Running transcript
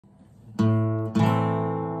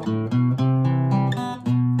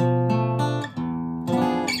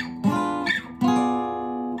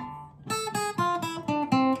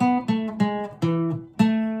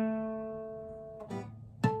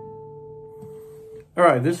All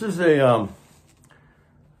right, this is a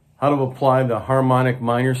how to apply the harmonic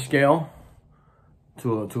minor scale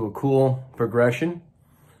to a cool progression.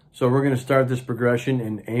 So we're going to start this progression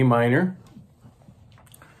in A minor,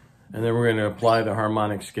 and then we're going to apply the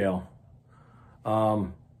harmonic scale.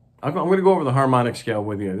 I'm going to go over the harmonic scale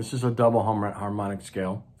with you. This is a double harmonic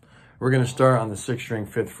scale. We're going to start on the 6th string,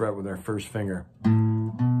 5th fret with our first finger. So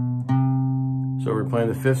we're playing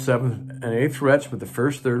the 5th, 7th, and 8th frets with the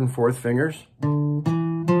 1st, 3rd, and 4th fingers.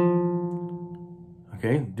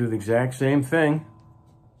 Okay, do the exact same thing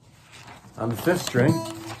on the 5th string.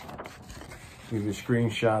 Give you a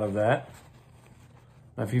screenshot of that.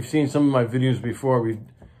 Now, if you've seen some of my videos before,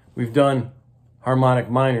 we've done harmonic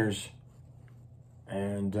minors,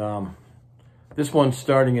 and this one's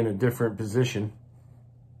starting in a different position.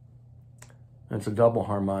 It's a double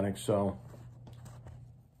harmonic, so.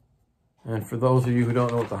 And for those of you who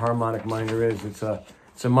don't know what the harmonic minor is, it's a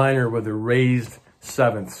minor with a raised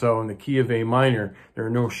 7th. So in the key of A minor, there are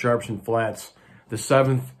no sharps and flats. The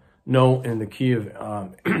 7th note in the key of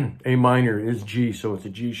A minor is G, so it's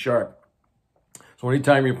a G sharp. So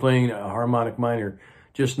anytime you're playing a harmonic minor,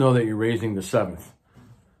 just know that you're raising the 7th.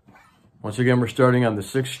 Once again, we're starting on the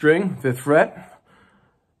 6th string, 5th fret.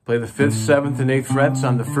 Play the 5th, 7th, and 8th frets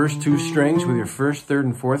on the first 2 strings with your 1st, 3rd,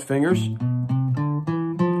 and 4th fingers.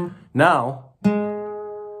 Now,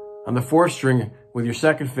 on the 4th string with your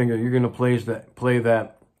 2nd finger, you're going to play that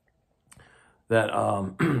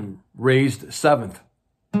raised 7th.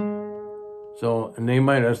 So in A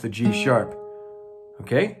minor, that's the G sharp.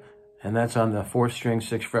 Okay, and that's on the 4th string,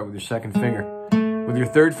 6th fret with your 2nd finger. With your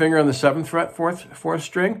 3rd finger on the 7th fret, 4th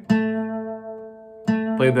string,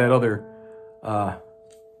 play that other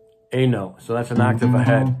A note. So that's an octave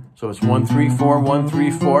ahead. So it's 1, 3, 4, 1, 3,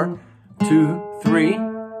 4, 2, 3.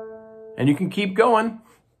 And you can keep going.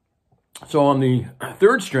 So on the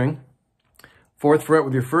 3rd string, 4th fret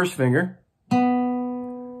with your 1st finger,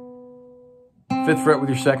 5th fret with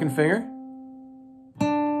your 2nd finger.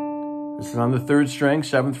 This is on the 3rd string,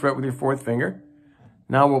 7th fret with your 4th finger.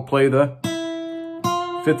 Now we'll play the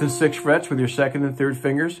 5th and 6th frets with your 2nd and 3rd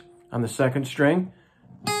fingers on the 2nd string.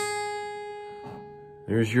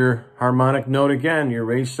 There's your harmonic note again, your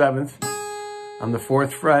raised 7th on the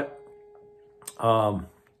 4th fret.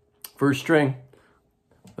 1st string,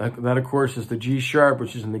 that of course is the G sharp,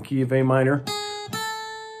 which is in the key of A minor.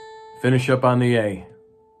 Finish up on the A.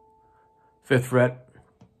 5th fret,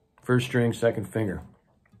 1st string, 2nd finger.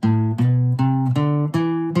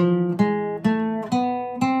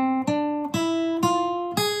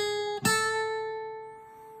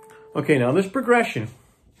 Okay, now this progression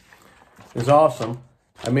is awesome.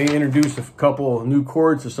 I may introduce a couple of new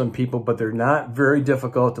chords to some people, but they're not very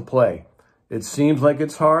difficult to play. It seems like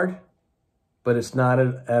it's hard, but it's not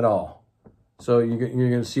at all. So you're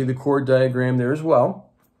going to see the chord diagram there as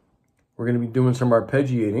well. We're going to be doing some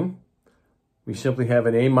arpeggiating. We simply have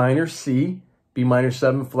an A minor, C, B minor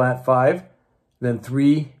 7 flat 5, then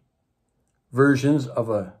 3 versions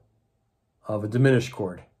of a diminished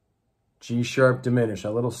chord. G sharp diminished.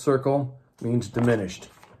 A little circle means diminished.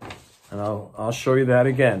 And I'll show you that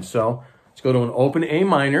again. So let's go to an open A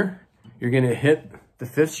minor. You're going to hit the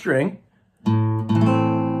 5th string,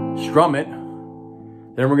 strum it.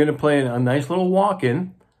 Then we're going to play a nice little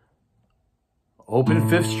walk-in. Open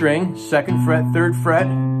 5th string, 2nd fret, 3rd fret.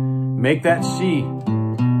 Make that C.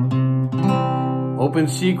 Open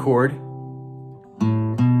C chord.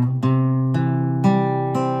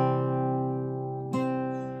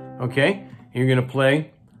 Okay, you're going to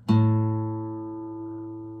play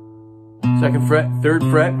 2nd fret,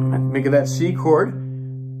 3rd fret, make it that C chord,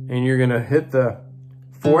 and you're going to hit the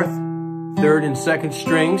 4th, 3rd, and 2nd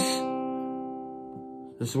strings.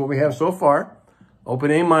 This is what we have so far.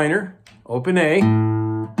 Open A minor, open A,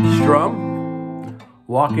 strum,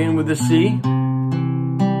 walk in with the C.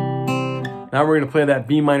 Now we're going to play that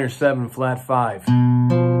B minor 7 flat 5.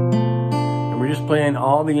 And we're just playing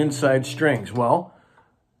all the inside strings. Well,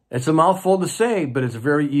 it's a mouthful to say, but it's a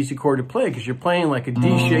very easy chord to play because you're playing like a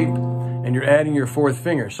D shape and you're adding your 4th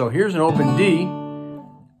finger. So here's an open D.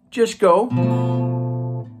 Just go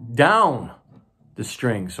down the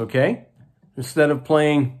strings, okay? Instead of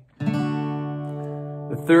playing the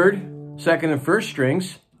 3rd, 2nd, and 1st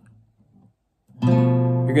strings,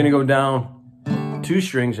 you're going to go down 2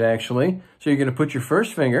 strings actually. So you're going to put your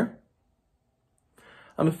 1st finger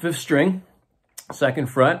on the 5th string, 2nd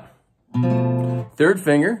fret, 3rd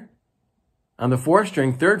finger on the 4th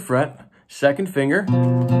string, 3rd fret, 2nd finger,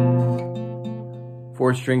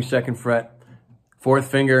 4th string, 2nd fret, 4th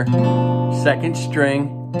finger, 2nd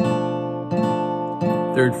string,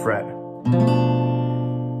 3rd fret.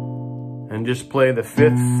 And just play the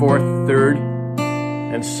 5th, 4th, 3rd,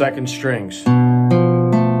 and second strings.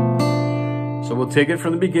 So we'll take it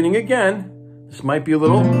from the beginning again. This might be a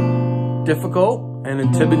little difficult and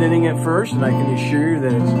intimidating at first, and I can assure you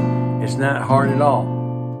that it's not hard at all.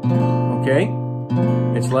 Okay?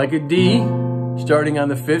 It's like a D, starting on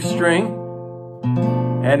the 5th string,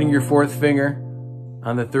 adding your 4th finger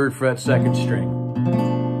on the 3rd fret, 2nd string.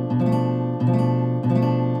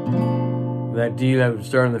 That D that would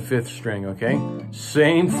start on the 5th string, okay?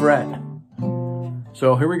 Same fret.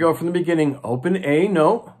 So here we go from the beginning. Open A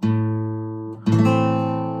note.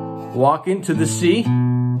 Walk into the C.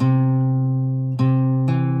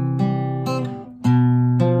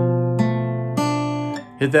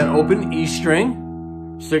 Hit that open E string,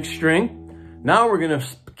 6th string. Now we're gonna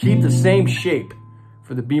keep the same shape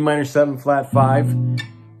for the B minor 7 flat 5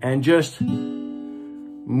 and just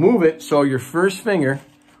move it so your first finger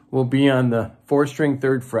will be on the 4th string,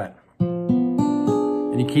 3rd fret.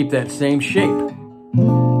 And you keep that same shape.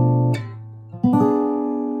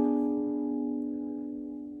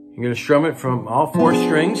 You're gonna strum it from all 4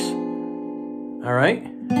 strings. All right?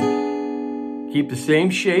 Keep the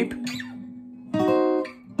same shape.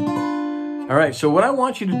 All right, so what I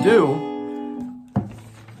want you to do,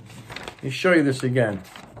 let me show you this again.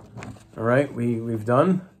 All right, we've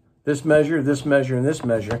done this measure, and this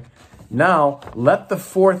measure. Now, let the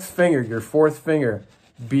 4th finger, your 4th finger,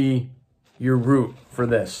 be your root for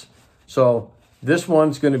this. So this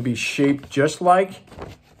one's gonna be shaped just like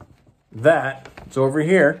that. It's over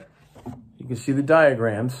here. You can see the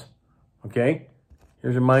diagrams, okay?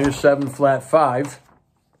 Here's a minor 7 flat 5.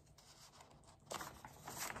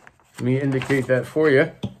 Let me indicate that for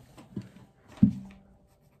you.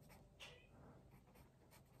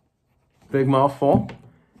 Big mouthful.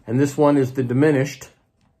 And this one is the diminished.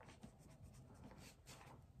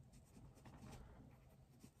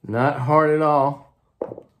 Not hard at all.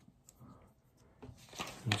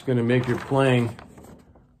 It's going to make your playing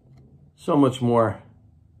so much more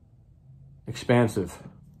expansive.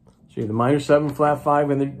 So you have the minor 7 flat 5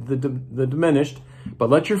 and the diminished. But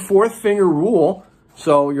let your 4th finger rule.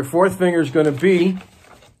 So your 4th finger is going to be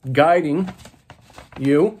guiding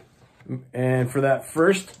you. And for that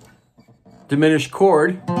first diminished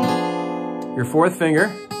chord, your 4th finger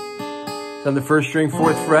is on the 1st string,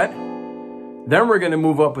 4th fret. Then we're going to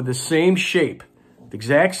move up with the same shape, the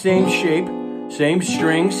exact same shape, same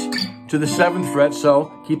strings to the 7th fret. So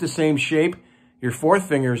keep the same shape. Your 4th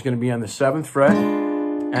finger is going to be on the 7th fret.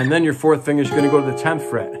 And then your 4th finger is going to go to the 10th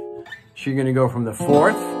fret. So you're going to go from the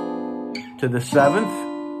 4th to the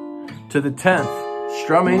 7th to the 10th,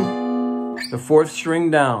 strumming the 4th string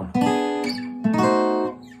down.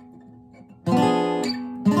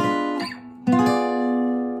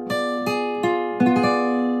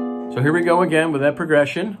 So here we go again with that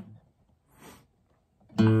progression.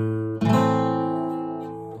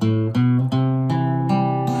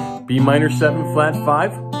 B minor 7 flat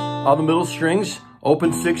 5, all the middle strings,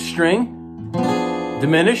 open 6th string,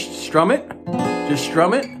 diminished, strum it, just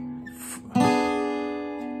strum it.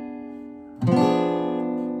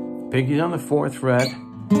 Pinky's on the 4th fret,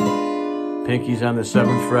 pinky's on the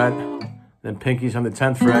 7th fret, then pinky's on the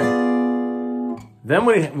 10th fret. Then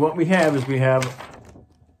what we have is we have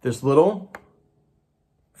this little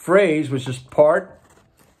phrase, which is part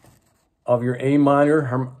of your A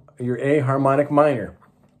minor, your A harmonic minor.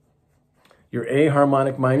 Your A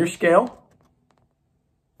harmonic minor scale.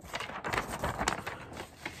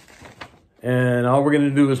 And all we're going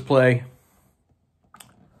to do is play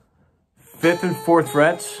 5th and 4th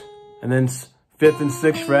frets, and then 5th and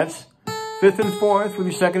 6th frets. 5th and 4th with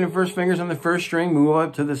your 2nd and 1st fingers on the 1st string, move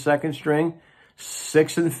up to the 2nd string.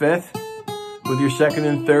 6th and 5th with your 2nd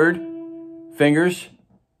and 3rd fingers.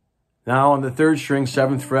 Now on the 3rd string,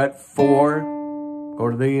 7th fret, 4. Go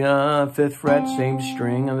to the 5th fret, same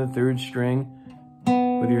string on the 3rd string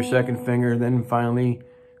with your 2nd finger. Then finally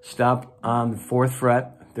stop on the 4th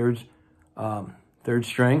fret, 3rd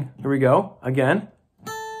string. Here we go, again.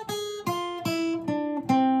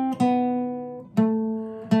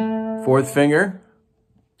 4th finger,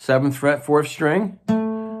 7th fret, 4th string.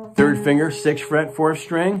 3rd finger, 6th fret, 4th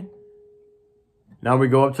string. Now we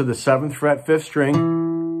go up to the 7th fret, 5th string.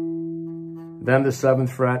 Then the 7th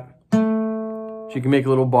fret. So you can make a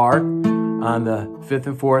little bar on the 5th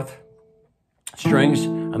and 4th strings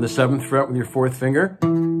on the 7th fret with your 4th finger.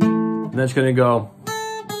 And that's going to go.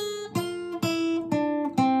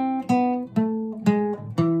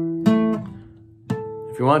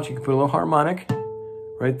 If you want, you can put a little harmonic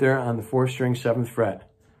right there on the 4th string, 7th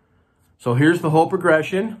fret. So here's the whole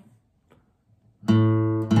progression.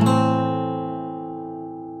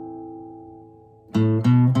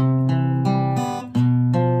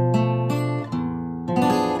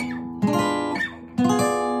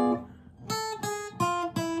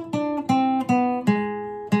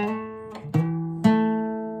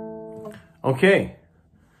 Okay,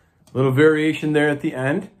 little variation there at the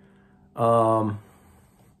end.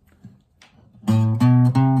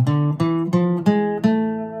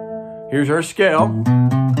 Here's our scale.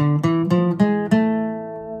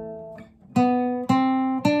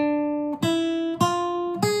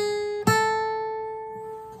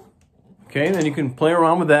 Okay, then you can play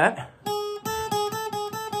around with that.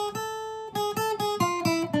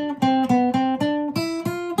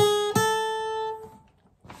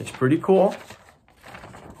 It's pretty cool.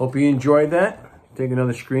 Hope you enjoyed that. Take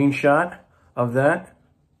another screenshot of that.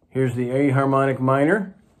 Here's the A Harmonic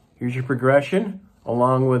Minor. Here's your progression,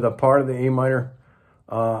 along with a part of the A minor,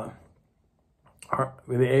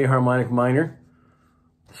 with the A Harmonic Minor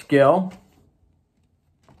scale.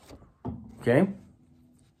 Okay.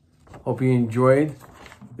 Hope you enjoyed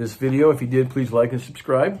this video. If you did, please like and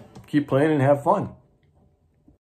subscribe. Keep playing and have fun.